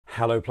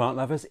Hello plant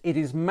lovers, it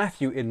is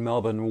Matthew in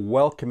Melbourne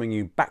welcoming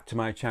you back to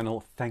my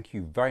channel. Thank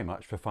you very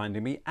much for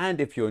finding me,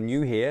 and if you're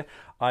new here,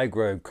 I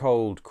grow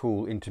cold,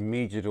 cool,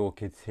 intermediate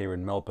orchids here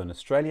in Melbourne,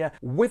 Australia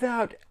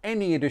without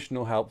any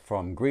additional help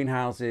from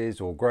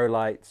greenhouses or grow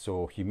lights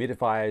or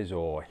humidifiers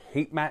or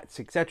heat mats,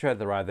 etc.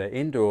 They're either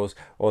indoors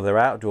or they're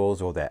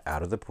outdoors or they're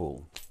out of the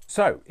pool.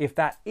 So if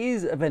that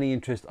is of any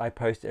interest, I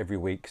post every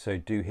week, so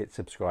do hit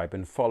subscribe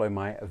and follow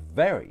my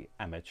very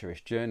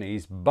amateurish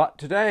journeys. But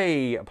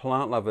today,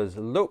 plant lovers,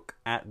 look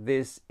at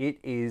this. It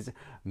is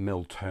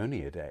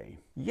Miltonia Day.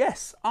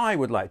 Yes, I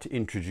would like to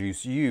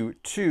introduce you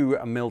to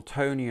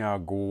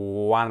Miltonia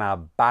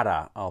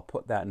guanabara. I'll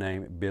put that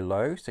name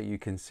below so you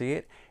can see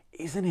it.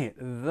 Isn't it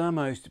the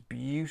most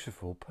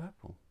beautiful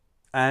purple?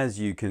 As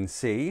you can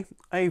see,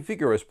 a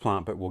vigorous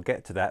plant, but we'll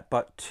get to that,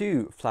 but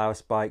two flower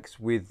spikes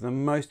with the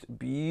most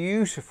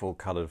beautiful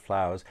coloured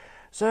flowers.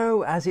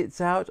 So as it's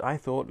out, I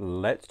thought,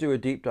 let's do a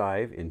deep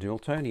dive into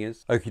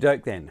Miltonias. Okie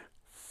doke then.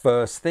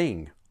 First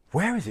thing,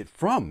 where is it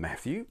from,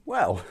 Matthew?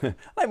 Well,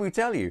 let me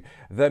tell you,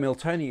 the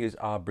Miltonias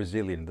are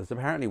Brazilian. There's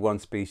apparently one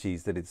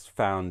species that is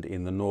found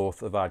in the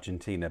north of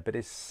Argentina, but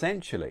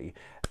essentially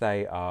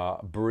they are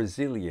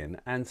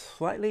Brazilian and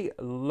slightly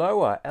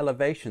lower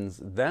elevations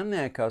than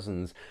their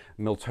cousins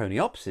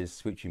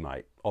Miltoniopsis, which you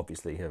might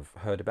obviously have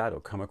heard about or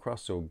come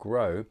across or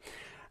grow.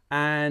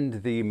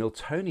 And the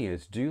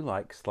Miltonias do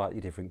like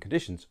slightly different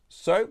conditions.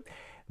 So,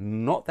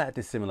 not that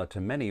dissimilar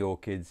to many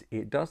orchids,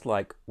 it does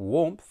like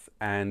warmth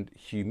and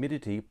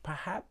humidity,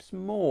 perhaps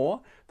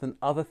more than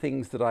other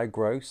things that I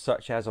grow,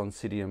 such as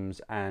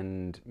Oncidiums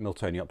and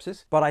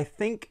Miltoniopsis. But I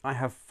think I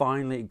have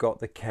finally got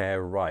the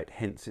care right,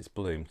 hence its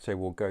bloom. So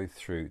we'll go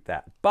through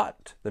that.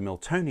 But the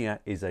Miltonia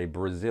is a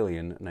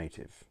Brazilian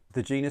native.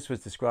 The genus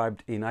was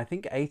described in, I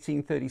think,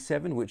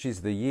 1837, which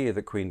is the year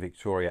that Queen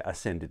Victoria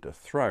ascended the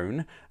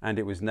throne, and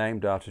it was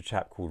named after a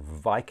chap called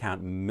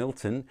Viscount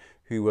Milton,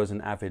 who was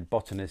an avid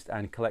botanist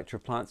and collector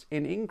of plants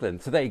in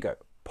England. So there you go,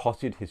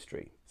 potted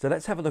history. So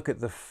let's have a look at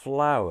the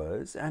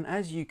flowers, and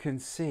as you can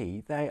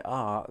see, they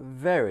are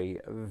very,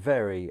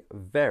 very,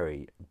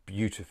 very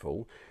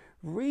beautiful.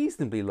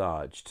 Reasonably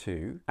large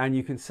too, and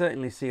you can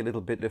certainly see a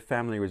little bit of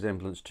family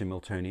resemblance to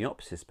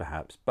Miltoniopsis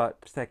perhaps,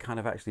 but they're kind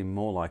of actually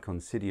more like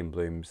Oncidium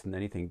blooms than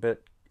anything,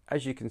 but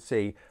as you can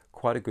see,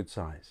 quite a good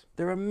size.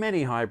 There are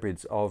many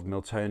hybrids of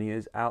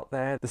Miltonias out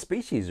there. The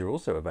species are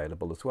also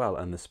available as well,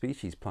 and the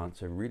species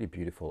plants are really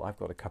beautiful. I've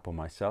got a couple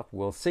myself.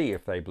 We'll see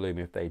if they bloom.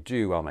 If they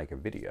do, I'll make a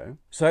video.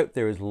 So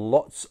there is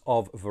lots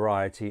of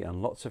variety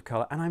and lots of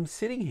color, and I'm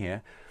sitting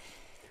here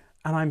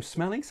and I'm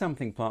smelling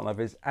something, plant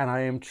lovers, and I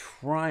am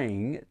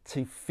trying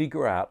to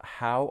figure out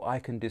how I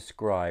can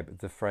describe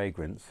the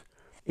fragrance.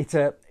 It's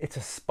a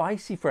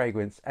spicy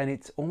fragrance, and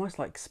it's almost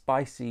like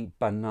spicy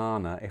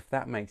banana, if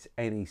that makes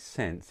any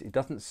sense. It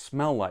doesn't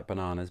smell like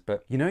bananas,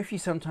 but you know, if you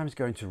sometimes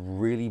go into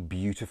really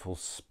beautiful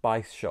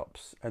spice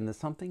shops and there's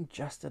something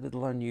just a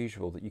little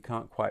unusual that you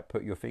can't quite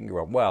put your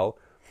finger on, well,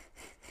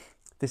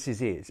 this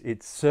is it.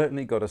 It's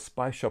certainly got a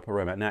spice shop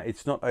aroma. Now,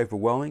 it's not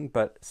overwhelming,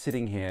 but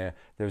sitting here,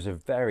 there's a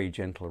very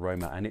gentle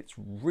aroma, and it's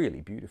really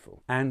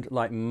beautiful. And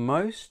like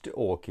most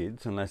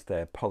orchids, unless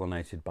they're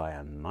pollinated by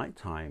a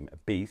nighttime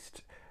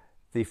beast,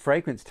 the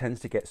fragrance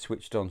tends to get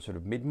switched on sort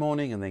of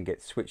mid-morning and then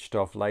get switched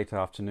off late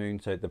afternoon,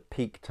 so the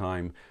peak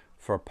time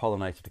for a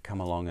pollinator to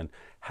come along and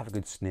have a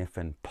good sniff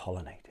and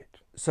pollinate it.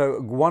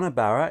 So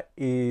guanabara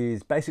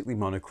is basically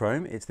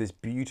monochrome. It's this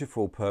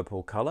beautiful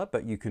purple color,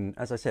 but you can,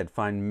 as I said,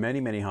 find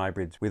many, many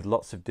hybrids with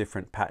lots of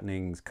different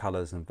patternings,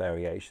 colors and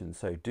variations.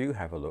 So do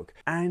have a look,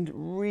 and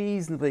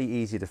reasonably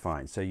easy to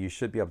find. So you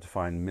should be able to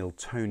find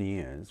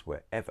Miltonias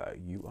wherever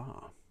you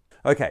are.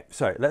 Okay,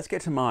 so let's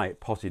get to my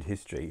potted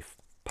history.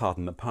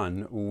 Pardon the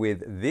pun,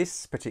 with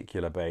this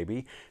particular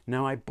baby.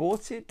 Now I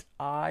bought it,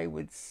 I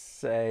would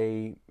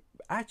say,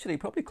 actually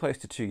probably close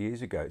to 2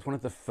 years ago. It's one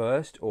of the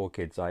first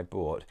orchids I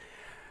bought,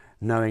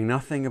 knowing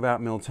nothing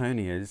about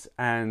Miltonias,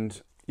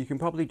 and you can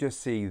probably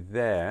just see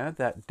there,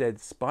 that dead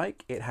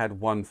spike, it had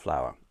one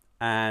flower.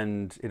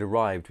 And it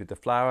arrived with the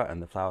flower,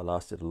 and the flower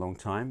lasted a long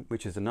time,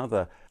 which is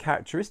another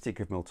characteristic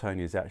of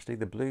Miltonias actually.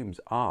 The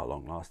blooms are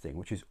long lasting,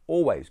 which is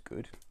always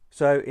good.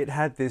 So it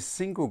had this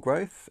single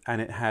growth,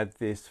 and it had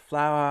this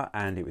flower,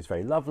 and it was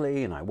very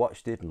lovely, and I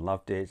watched it and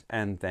loved it,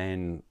 and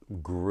then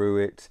grew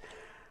it,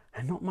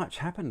 and not much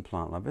happened,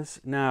 plant lovers.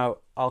 Now,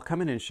 I'll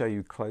come in and show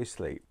you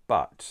closely,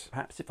 but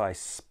perhaps if I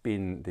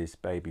spin this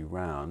baby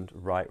round,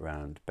 right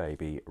round,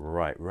 baby,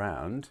 right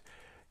round,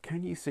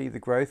 can you see the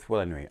growth?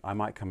 Well, anyway, I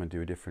might come and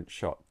do a different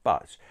shot,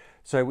 but,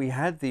 so we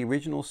had the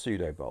original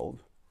pseudobulb.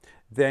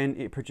 Then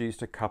it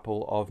produced a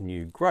couple of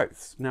new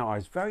growths. Now I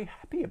was very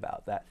happy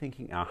about that,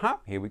 thinking, aha,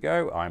 here we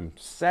go, I'm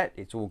set,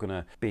 it's all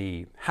gonna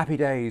be happy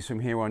days from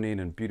here on in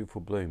and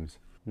beautiful blooms.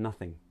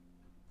 Nothing.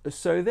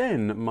 So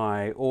then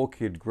my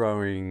orchid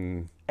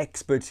growing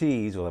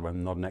expertise, although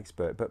I'm not an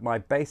expert, but my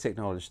basic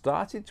knowledge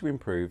started to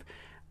improve,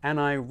 and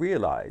I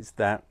realized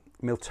that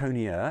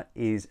Miltonia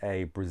is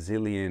a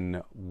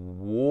Brazilian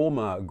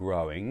warmer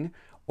growing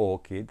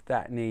orchid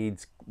that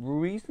needs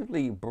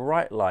reasonably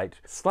bright light,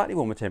 slightly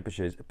warmer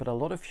temperatures, but a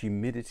lot of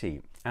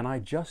humidity. And I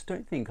just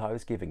don't think I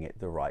was giving it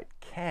the right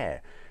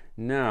care.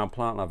 Now,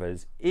 plant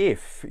lovers,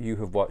 if you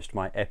have watched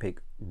my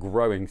epic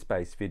growing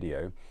space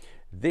video,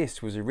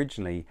 this was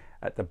originally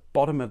at the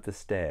bottom of the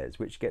stairs,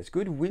 which gets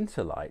good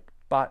winter light,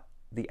 but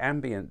the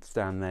ambience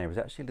down there was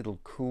actually a little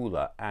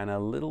cooler and a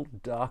little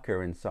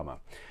darker in summer.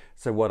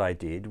 So what I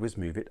did was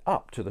move it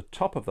up to the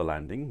top of the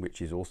landing,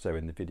 which is also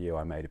in the video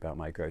I made about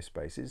my grow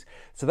spaces.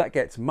 So that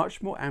gets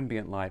much more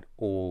ambient light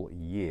all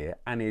year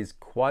and is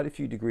quite a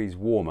few degrees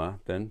warmer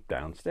than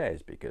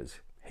downstairs because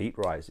heat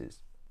rises.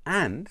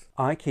 And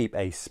I keep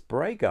a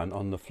spray gun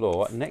on the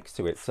floor next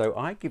to it, so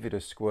I give it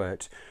a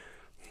squirt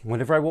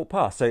whenever I walk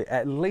past. So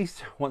at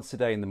least once a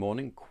day in the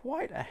morning,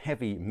 quite a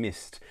heavy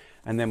mist,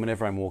 and then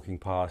whenever I'm walking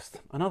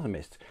past, another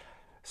mist.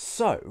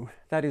 So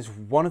that is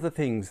one of the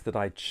things that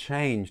I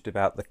changed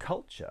about the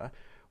culture,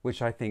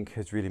 which I think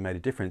has really made a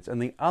difference.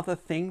 And the other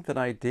thing that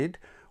I did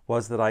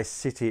was that I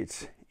sit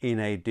it in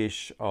a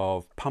dish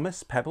of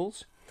pumice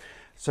pebbles,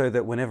 so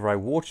that whenever I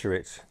water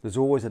it, there's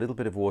always a little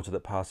bit of water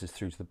that passes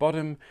through to the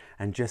bottom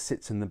and just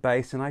sits in the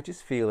base. And I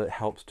just feel it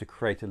helps to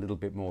create a little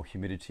bit more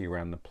humidity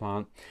around the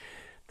plant.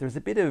 There's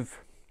a bit of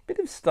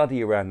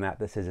study around that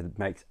says it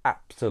makes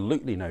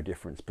absolutely no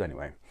difference. But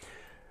anyway,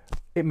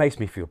 it makes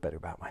me feel better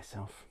about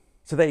myself.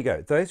 So there you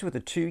go. Those were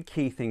the two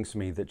key things for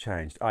me that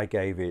changed. I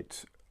gave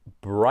it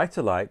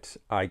brighter light,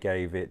 I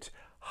gave it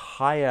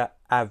higher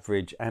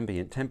average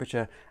ambient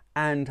temperature,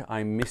 and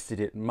I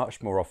misted it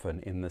much more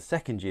often in the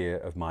second year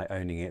of my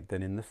owning it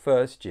than in the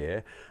first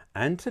year.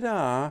 And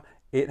ta-da,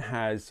 it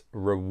has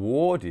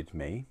rewarded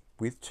me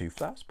with 2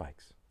 flower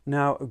spikes.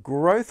 Now,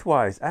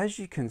 growth-wise, as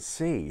you can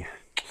see,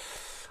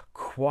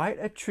 quite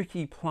a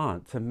tricky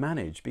plant to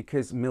manage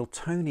because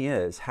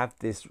Miltonias have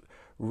this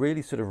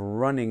really sort of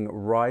running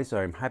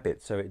rhizome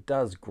habit. So it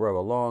does grow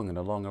along and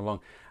along and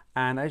along.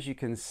 And as you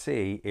can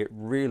see, it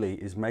really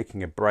is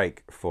making a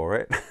break for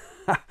it.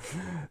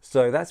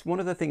 So that's one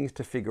of the things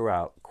to figure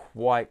out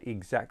quite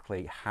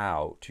exactly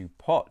how to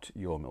pot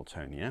your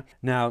Miltonia.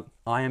 Now,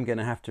 I am going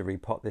to have to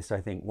repot this, I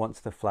think, once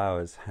the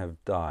flowers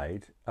have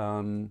died.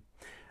 And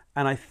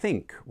I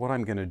think what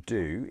I'm going to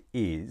do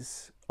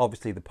is,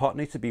 obviously the pot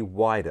needs to be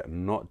wider,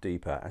 not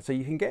deeper. And so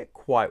you can get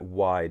quite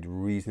wide,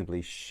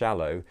 reasonably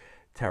shallow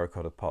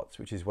terracotta pots,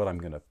 which is what I'm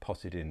going to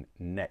pot it in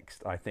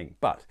next, I think.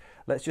 But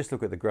let's just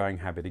look at the growing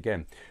habit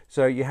again.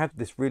 So you have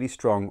this really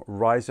strong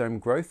rhizome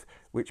growth,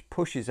 which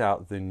pushes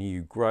out the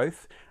new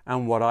growth.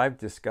 And what I've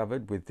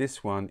discovered with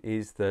this one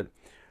is that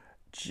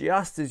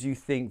just as you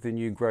think the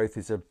new growth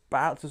is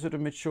about to sort of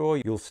mature,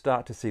 you'll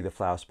start to see the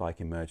flower spike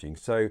emerging.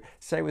 So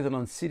say with an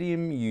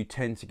oncidium, you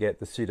tend to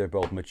get the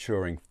pseudobulb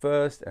maturing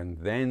first and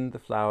then the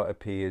flower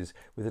appears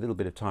with a little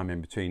bit of time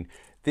in between.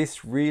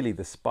 This really,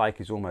 the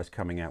spike is almost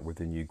coming out with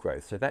the new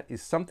growth. So that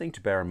is something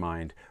to bear in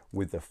mind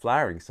with the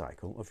flowering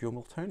cycle of your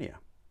Miltonia.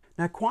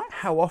 Now, quite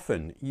how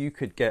often you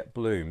could get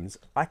blooms,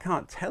 I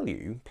can't tell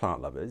you,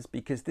 plant lovers,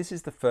 because this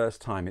is the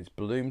first time it's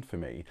bloomed for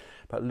me.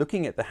 But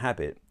looking at the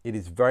habit, it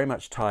is very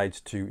much tied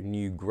to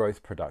new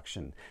growth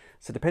production.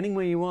 So depending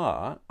where you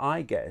are,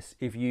 I guess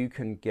if you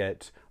can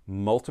get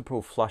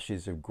multiple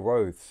flushes of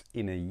growth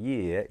in a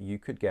year, you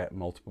could get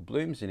multiple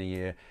blooms in a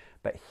year.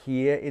 But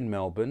here in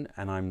Melbourne,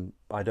 and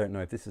I don't know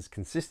if this is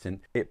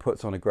consistent, it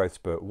puts on a growth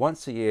spurt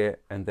once a year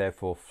and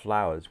therefore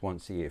flowers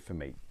once a year for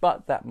me.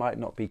 But that might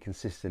not be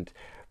consistent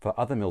for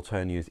other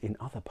Miltonias in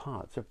other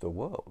parts of the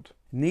world.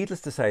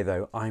 Needless to say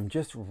though, I'm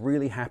just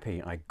really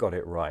happy I got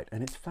it right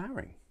and it's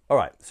flowering. All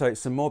right, so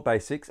some more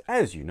basics.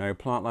 As you know,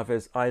 plant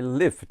lovers, I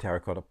live for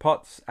terracotta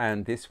pots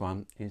and this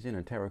one is in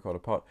a terracotta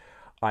pot.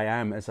 I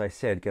am, as I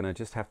said, going to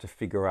just have to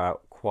figure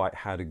out quite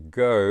how to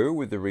go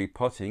with the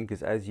repotting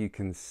because as you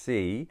can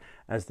see,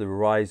 as the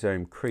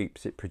rhizome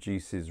creeps, it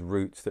produces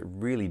roots that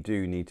really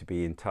do need to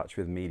be in touch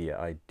with media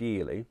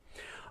ideally.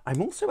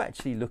 I'm also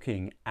actually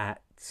looking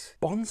at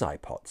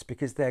bonsai pots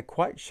because they're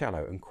quite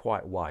shallow and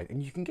quite wide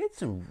and you can get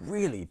some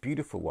really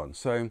beautiful ones.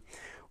 So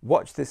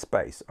watch this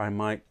space. I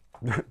might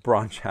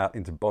branch out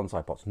into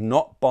bonsai pots,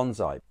 not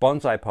bonsai.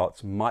 Bonsai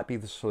pots might be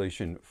the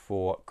solution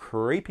for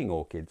creeping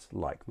orchids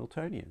like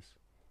Miltonias.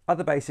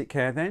 Other basic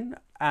care then,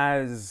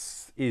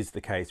 as is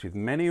the case with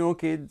many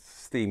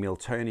orchids, the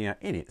Miltonia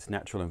in its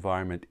natural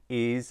environment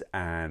is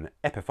an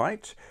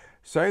epiphyte.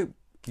 So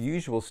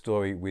usual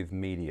story with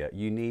media,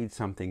 you need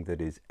something that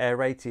is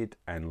aerated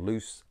and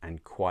loose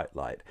and quite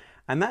light.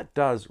 And that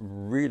does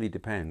really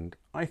depend,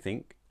 I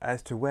think,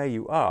 as to where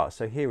you are.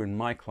 So here in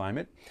my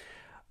climate,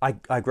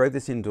 I grow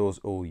this indoors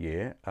all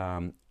year.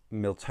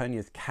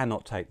 Miltonias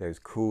cannot take those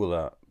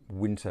cooler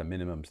winter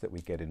minimums that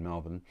we get in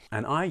Melbourne.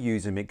 And I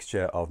use a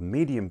mixture of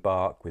medium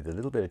bark with a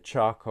little bit of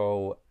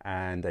charcoal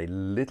and a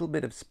little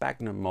bit of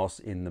sphagnum moss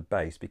in the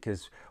base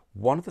because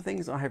one of the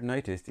things I have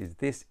noticed is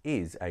this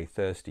is a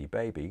thirsty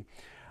baby.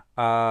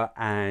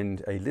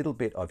 and a little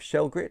bit of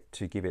shell grit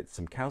to give it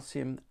some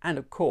calcium, and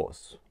of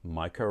course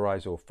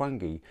mycorrhizal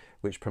fungi,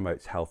 which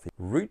promotes healthy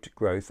root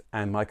growth.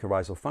 And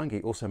mycorrhizal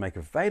fungi also make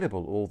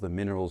available all the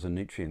minerals and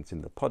nutrients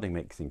in the potting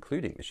mix,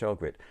 including the shell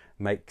grit,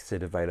 makes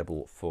it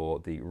available for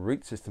the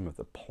root system of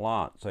the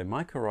plant. So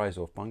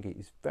mycorrhizal fungi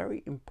is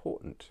very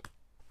important.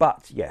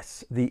 But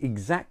yes, the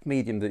exact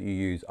medium that you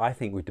use, I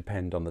think, would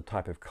depend on the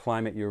type of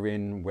climate you're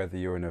in. Whether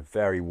you're in a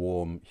very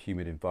warm,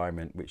 humid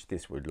environment, which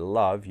this would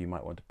love, you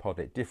might want to pot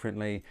it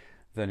differently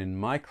than in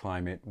my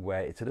climate,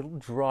 where it's a little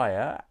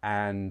drier,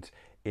 and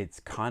it's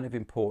kind of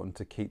important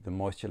to keep the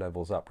moisture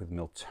levels up with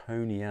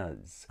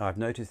Miltonias. I've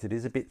noticed it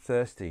is a bit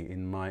thirsty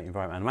in my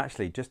environment, and I'm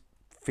actually just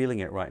feeling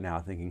it right now,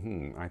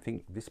 thinking, I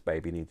think this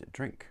baby needs a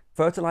drink.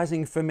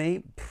 Fertilizing for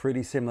me,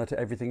 pretty similar to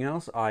everything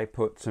else. I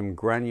put some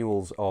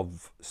granules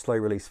of slow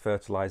release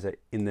fertilizer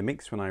in the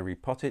mix when I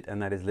repot it,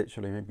 and that is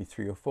literally maybe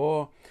 3 or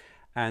 4.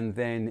 And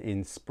then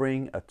in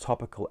spring, a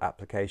topical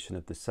application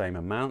of the same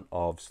amount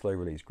of slow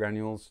release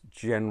granules,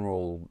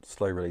 general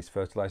slow release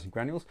fertilizing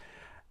granules.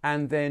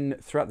 And then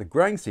throughout the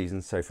growing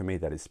season, so for me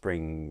that is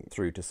spring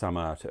through to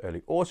summer to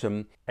early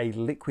autumn, a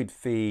liquid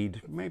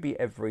feed maybe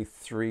every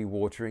 3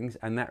 waterings,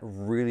 and that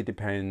really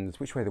depends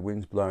which way the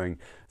wind's blowing.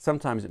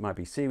 Sometimes it might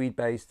be seaweed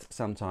based,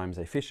 sometimes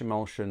a fish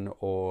emulsion,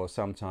 or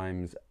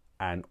sometimes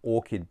an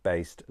orchid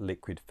based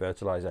liquid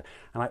fertilizer.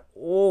 And I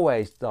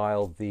always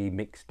dial the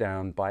mix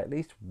down by at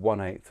least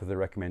 1/8 of the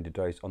recommended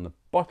dose on the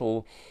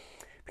bottle,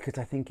 because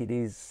I think it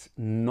is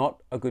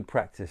not a good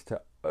practice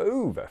to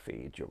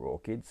overfeed your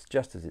orchids,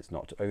 just as it's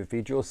not to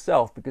overfeed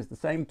yourself, because the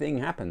same thing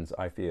happens,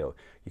 I feel.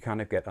 You kind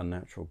of get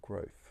unnatural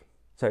growth.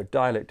 So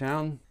dial it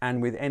down.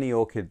 And with any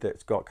orchid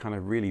that's got kind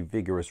of really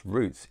vigorous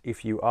roots,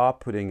 if you are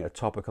putting a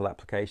topical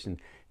application,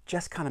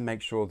 just kind of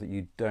make sure that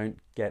you don't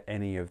get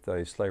any of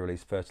those slow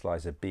release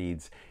fertilizer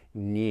beads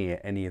near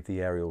any of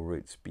the aerial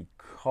roots,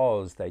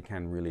 because they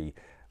can really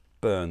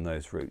burn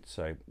those roots.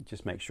 So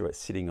just make sure it's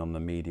sitting on the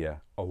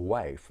media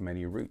away from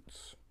any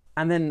roots.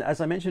 And then, as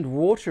I mentioned,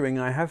 watering,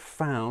 I have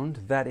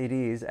found that it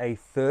is a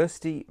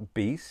thirsty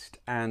beast,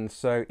 and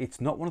so it's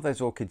not one of those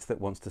orchids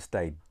that wants to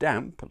stay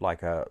damp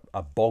like a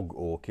bog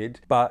orchid,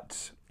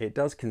 but it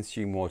does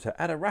consume water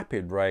at a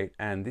rapid rate,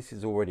 and this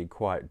is already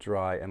quite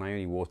dry, and I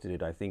only watered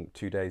it, I think,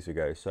 2 days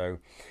ago. So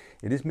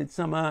it is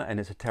midsummer, and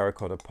it's a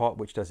terracotta pot,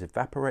 which does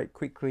evaporate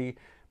quickly.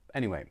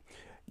 Anyway,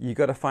 you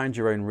got to find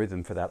your own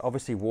rhythm for that.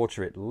 Obviously,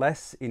 water it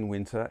less in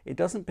winter. It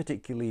doesn't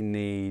particularly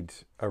need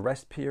a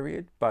rest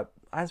period, but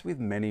as with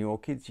many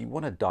orchids, you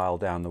want to dial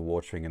down the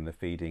watering and the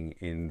feeding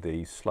in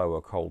the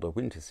slower, colder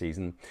winter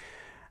season,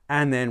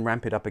 and then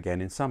ramp it up again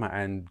in summer.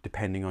 And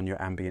depending on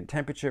your ambient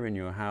temperature in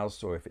your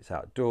house, or if it's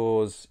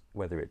outdoors,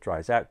 whether it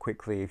dries out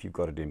quickly, if you've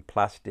got it in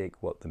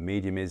plastic, what the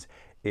medium is,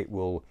 it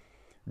will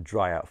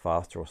dry out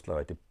faster or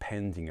slower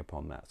depending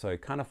upon that. So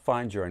kind of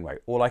find your own way.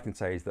 All I can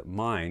say is that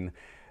mine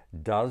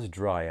does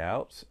dry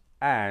out,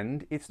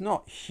 and it's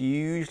not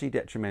hugely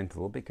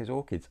detrimental because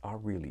orchids are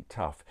really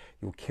tough.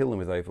 You'll kill them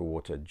with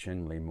overwater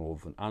generally more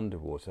than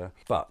underwater,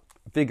 but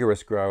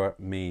vigorous grower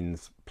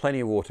means plenty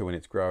of water when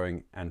it's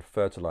growing and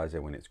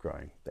fertilizer when it's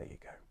growing. There you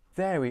go.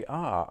 There we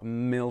are,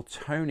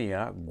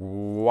 Miltonia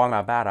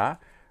guanabara,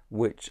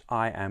 which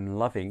I am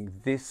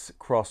loving. This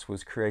cross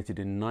was created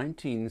in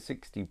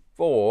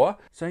 1964.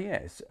 So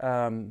yes,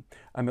 a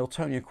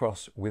Miltonia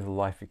cross with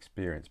life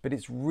experience, but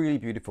it's really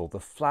beautiful. The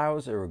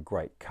flowers are a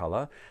great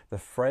color. The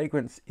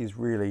fragrance is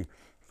really,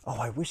 oh,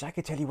 I wish I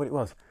could tell you what it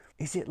was.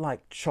 Is it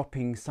like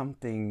chopping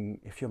something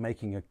if you're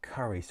making a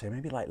curry? So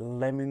maybe like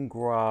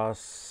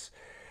lemongrass,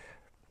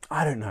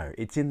 I don't know.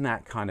 It's in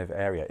that kind of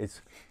area.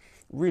 It's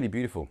really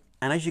beautiful.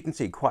 And as you can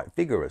see, quite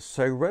vigorous.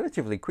 So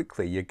relatively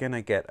quickly, you're going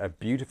to get a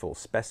beautiful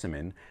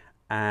specimen,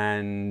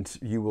 and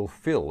you will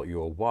fill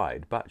your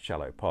wide but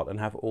shallow pot and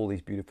have all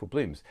these beautiful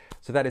blooms.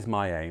 So that is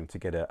my aim, to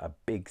get a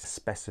big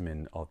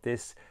specimen of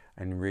this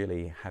and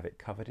really have it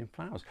covered in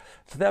flowers.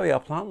 So there we are,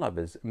 plant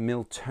lovers,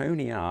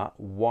 Miltonia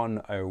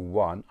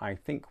 101. I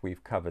think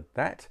we've covered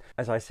that.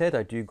 As I said,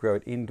 I do grow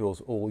it indoors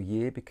all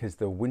year because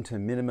the winter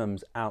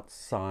minimums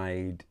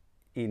outside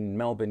in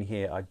Melbourne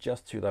here are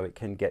just too low. It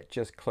can get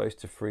just close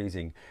to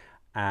freezing,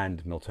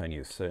 and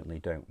Miltonias certainly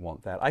don't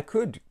want that. I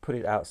could put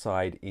it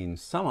outside in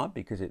summer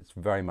because it's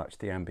very much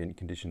the ambient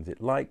conditions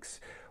it likes,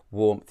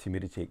 warmth,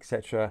 humidity,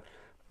 etc.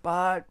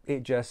 But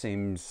it just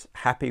seems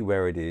happy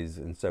where it is,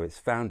 and so it's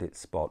found its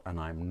spot, and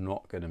I'm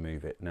not going to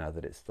move it now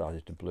that it's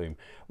started to bloom,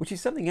 which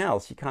is something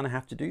else you kind of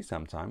have to do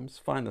sometimes.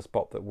 Find the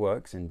spot that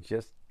works and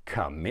just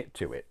commit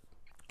to it.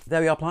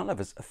 There we are, plant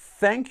lovers.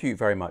 Thank you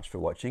very much for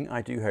watching.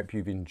 I do hope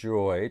you've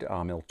enjoyed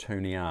our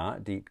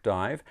Miltonia deep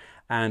dive,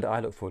 and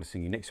I look forward to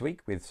seeing you next week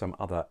with some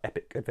other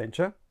epic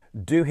adventure.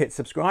 Do hit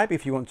subscribe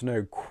if you want to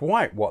know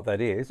quite what that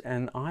is,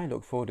 and I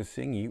look forward to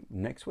seeing you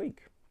next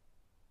week.